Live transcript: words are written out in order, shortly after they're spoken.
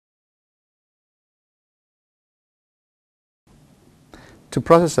To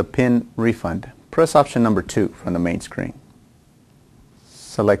process a PIN refund, press option number 2 from the main screen.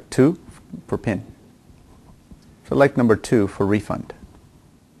 Select 2 for PIN. Select number 2 for refund.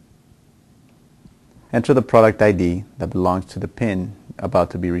 Enter the product ID that belongs to the PIN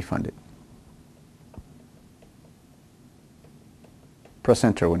about to be refunded. Press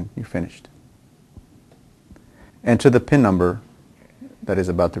enter when you're finished. Enter the PIN number that is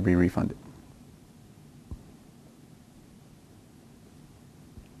about to be refunded.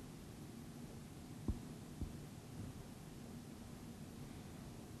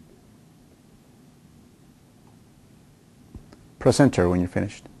 Press enter when you're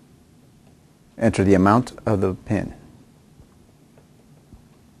finished. Enter the amount of the PIN.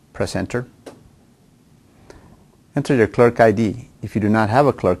 Press enter. Enter your clerk ID. If you do not have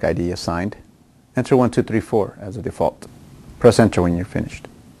a clerk ID assigned, enter 1234 as a default. Press enter when you're finished.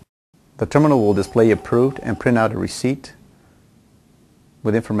 The terminal will display approved and print out a receipt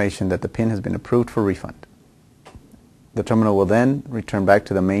with information that the PIN has been approved for refund. The terminal will then return back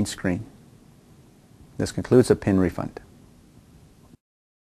to the main screen. This concludes the PIN refund.